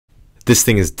This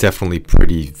thing is definitely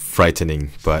pretty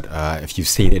frightening, but if you've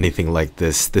seen anything like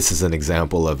this is an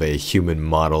example of a human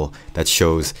model that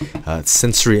shows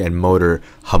sensory and motor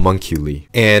homunculi.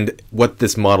 And what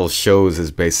this model shows is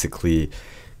basically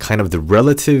kind of the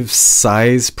relative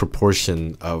size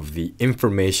proportion of the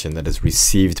information that is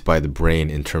received by the brain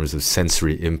in terms of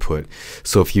sensory input.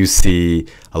 So if you see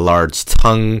a large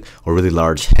tongue or really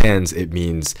large hands, it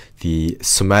means the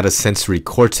somatosensory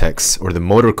cortex or the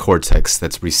motor cortex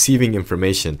that's receiving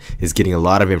information is getting a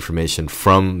lot of information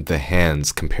from the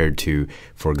hands compared to,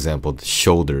 for example, the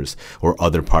shoulders or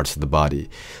other parts of the body.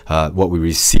 What we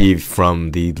receive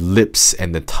from the lips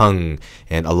and the tongue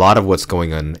and a lot of what's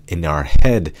going on in our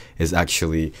head is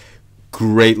actually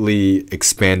greatly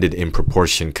expanded in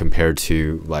proportion compared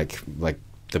to like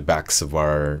the backs of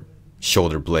our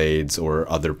shoulder blades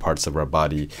or other parts of our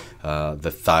body,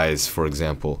 the thighs, for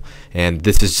example. And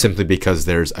this is simply because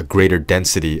there's a greater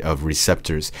density of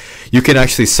receptors. You can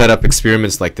actually set up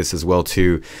experiments like this as well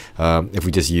too. If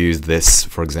we just use this,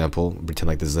 for example, pretend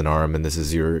like this is an arm and this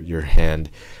is your hand.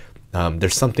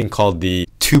 There's something called the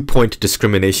 2-point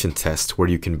discrimination test, where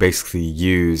you can basically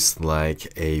use like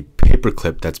a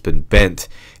paperclip that's been bent,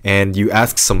 and you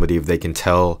ask somebody if they can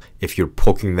tell if you're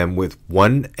poking them with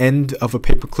one end of a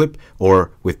paperclip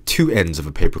or with two ends of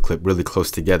a paperclip really close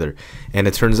together. And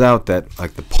it turns out that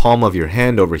like the palm of your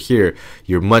hand over here,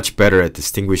 you're much better at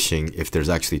distinguishing if there's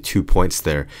actually 2 points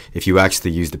there. If you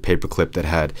actually used a paperclip that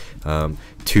had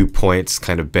 2 points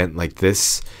kind of bent like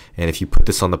this, and if you put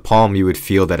this on the palm, you would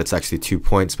feel that it's actually 2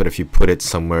 points. But if you put it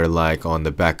somewhere like on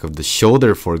the back of the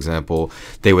shoulder, for example,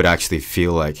 they would actually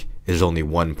feel like there's only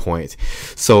 1 point.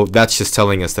 So that's just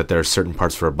telling us that there are certain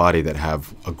parts of our body that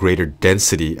have a greater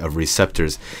density of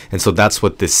receptors. And so that's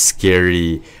what this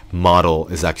scary model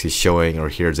is actually showing, or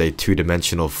here's a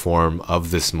two-dimensional form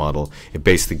of this model. It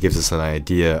basically gives us an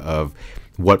idea of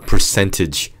what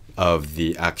percentage of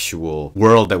the actual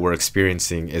world that we're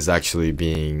experiencing is actually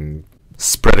being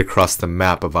spread across the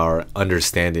map of our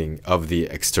understanding of the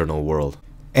external world.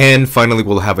 And finally,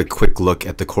 we'll have a quick look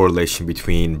at the correlation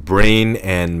between brain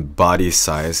and body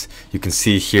size. You can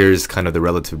see here's kind of the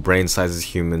relative brain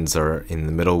sizes. Humans are in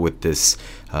the middle with this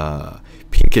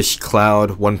pinkish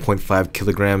cloud, 1.5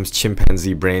 kilograms.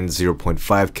 Chimpanzee brain,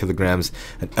 0.5 kilograms.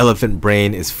 An elephant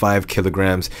brain is 5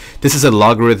 kilograms. This is a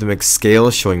logarithmic scale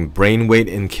showing brain weight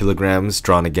in kilograms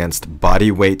drawn against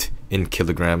body weight in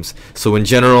kilograms. So in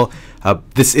general,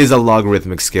 this is a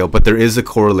logarithmic scale, but there is a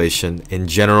correlation. In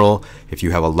general, if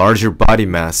you have a larger body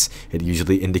mass, it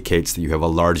usually indicates that you have a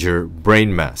larger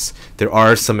brain mass. There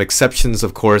are some exceptions,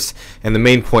 of course, and the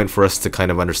main point for us to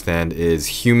kind of understand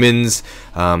is humans,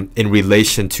 in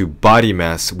relation to body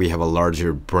mass, we have a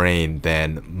larger brain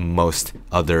than most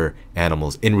other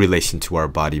animals in relation to our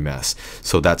body mass.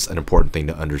 So that's an important thing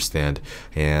to understand.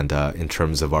 And in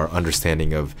terms of our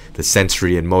understanding of the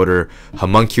sensory and motor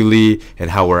homunculi and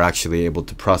how we're actually able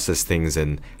to process things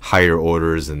in higher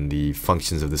orders and the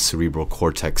functions of the cerebral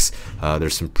cortex,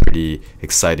 there's some pretty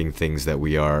exciting things that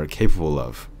we are capable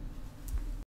of.